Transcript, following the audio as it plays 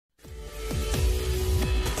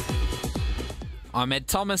I'm Ed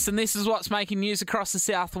Thomas, and this is what's making news across the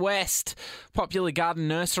southwest. Popular garden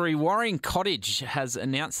nursery Warring Cottage has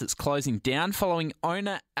announced it's closing down following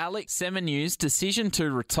owner Alex Semeneu's decision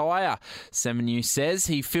to retire. Semeneu says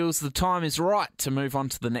he feels the time is right to move on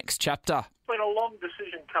to the next chapter. It's been a long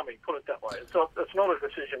decision coming, put it that way. It's not a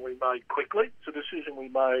decision we made quickly. It's a decision we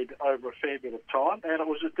made over a fair bit of time. And it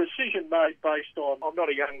was a decision made based on, I'm not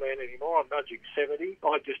a young man anymore, I'm nudging 70.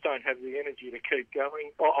 I just don't have the energy to keep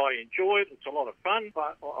going. I enjoy it, it's a lot of fun,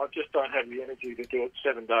 but I just don't have the energy to do it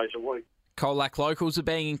 7 days a week. Colac locals are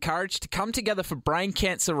being encouraged to come together for brain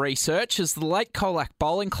cancer research as the Lake Colac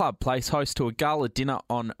Bowling Club plays host to a gala dinner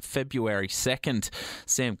on February 2nd.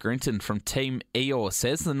 Sam Grinton from Team Eeyore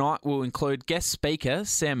says the night will include guest speaker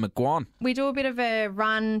Sam McGuan. We do a bit of a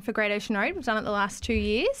run for Great Ocean Road. We've done it the last 2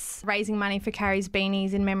 years, raising money for Carrie's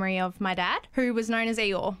Beanies in memory of my dad, who was known as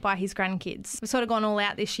Eeyore by his grandkids. We've sort of gone all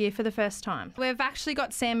out this year for the first time. We've actually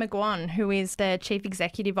got Sam McGuan, who is the Chief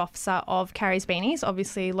Executive Officer of Carrie's Beanies,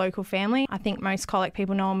 obviously local family. I think most Colac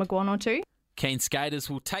people know a McGuan or two. Keen skaters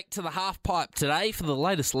will take to the half-pipe today for the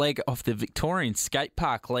latest leg of the Victorian Skate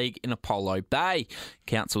Park League in Apollo Bay.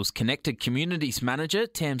 Council's Connected Communities Manager,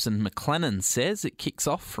 Tamsin McLennan, says it kicks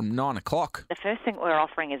off from 9 o'clock. The first thing we're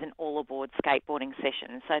offering is an all-aboard skateboarding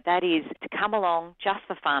session. So that is to come along just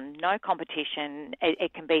for fun, no competition.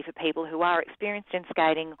 It can be for people who are experienced in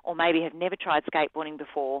skating or maybe have never tried skateboarding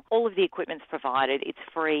before. All of the equipment's provided, it's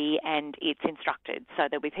free and it's instructed. So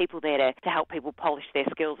there'll be people there to help people polish their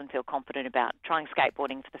skills and feel confident about trying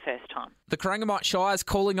skateboarding for the first time. The Corangamite Shire is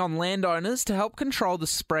calling on landowners to help control the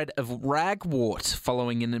spread of ragwort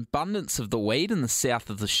following an abundance of the weed in the south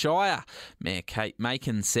of the Shire. Mayor Kate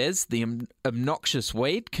Macon says the obnoxious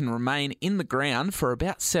weed can remain in the ground for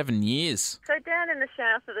about 7 years. So down in the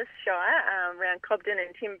south of the Shire, around Cobden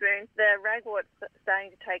and Timboon, the ragwort's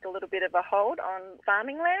starting to take a little bit of a hold on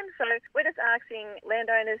farming land. So we're just asking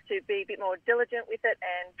landowners to be a bit more diligent with it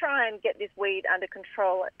and try and get this weed under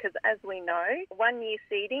control, because as we know, 1 year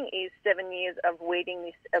seeding is 7 years of weeding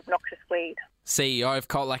this obnoxious weed. CEO of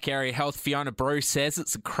Colac Area Health, Fiona Brew, says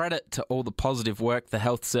it's a credit to all the positive work the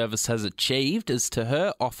health service has achieved as to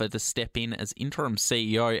her offer to step in as interim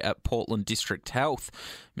CEO at Portland District Health.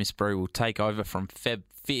 Miss Brew will take over from Feb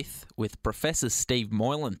 5th with Professor Steve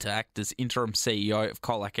Moylan to act as interim CEO of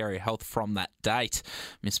Colac Area Health from that date.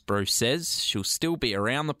 Miss Brew says she'll still be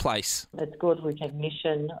around the place. It's good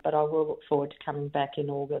recognition, but I will look forward to coming back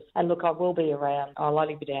in August. And look, I will be around. I'll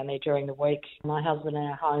only be down there during the week. My husband and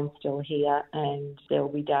our home's still here, and there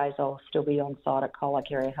will be days I'll still be on site at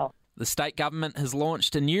Colac Area Health. The state government has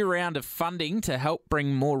launched a new round of funding to help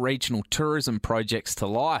bring more regional tourism projects to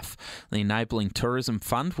life. The Enabling Tourism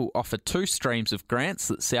Fund will offer 2 streams of grants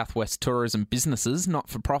that Southwest tourism businesses,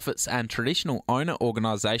 not-for-profits and traditional owner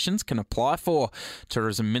organisations can apply for.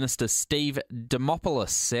 Tourism Minister Steve Demopoulos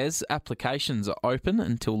says applications are open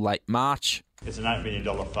until late March. It's an $8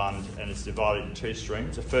 million fund and it's divided into 2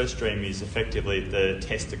 streams. The first stream is effectively the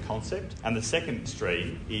tester concept, and the second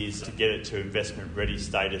stream is to get it to investment ready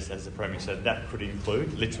status as a premier. So that could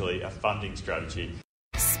include literally a funding strategy.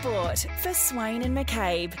 Sport for Swain and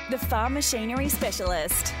McCabe, the farm machinery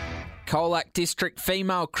specialist. Colac District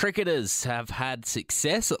female cricketers have had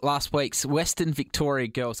success at last week's Western Victoria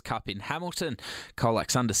Girls Cup in Hamilton.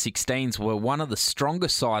 Colac's under-16s were one of the stronger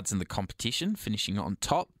sides in the competition, finishing on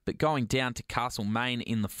top, but going down to Castlemaine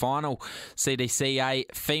in the final.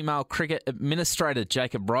 CDCA female cricket administrator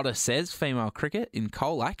Jacob Rodder says female cricket in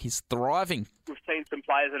Colac is thriving. We've seen some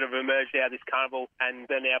players that have emerged out of this carnival and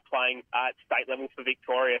they're now playing at state level for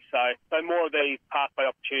Victoria. So more of these pathway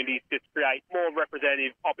opportunities just create more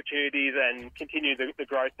representative opportunities and continue the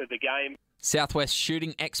growth of the game. Southwest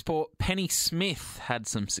shooting export Penny Smith had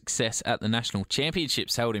some success at the National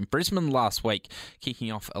Championships held in Brisbane last week,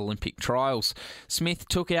 kicking off Olympic trials. Smith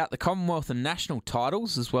took out the Commonwealth and national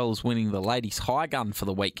titles as well as winning the ladies' high gun for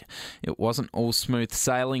the week. It wasn't all smooth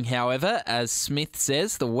sailing, however, as Smith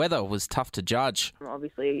says the weather was tough to judge.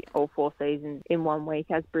 Obviously, all 4 seasons in 1 week,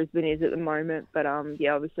 as Brisbane is at the moment. But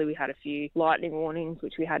obviously we had a few lightning warnings,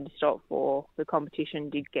 which we had to stop for. The competition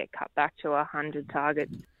did get cut back to 100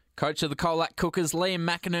 targets. Coach of the Colac Cookers, Liam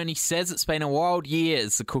McInerney, says it's been a wild year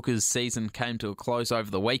as the Cookers season came to a close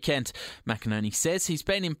over the weekend. McInerney says he's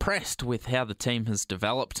been impressed with how the team has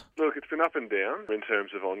developed. Look, it's been up and down in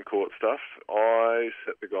terms of on-court stuff. I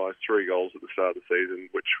set the guys 3 goals at the start of the season,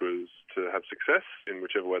 which was to have success in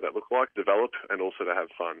whichever way that looked like, develop, and also to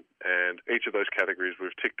have fun. And each of those categories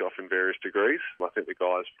we've ticked off in various degrees. I think the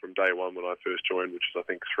guys from day one when I first joined, which is I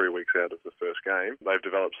think 3 weeks out of the first game, they've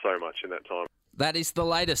developed so much in that time. That is the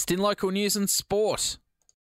latest in local news and sport.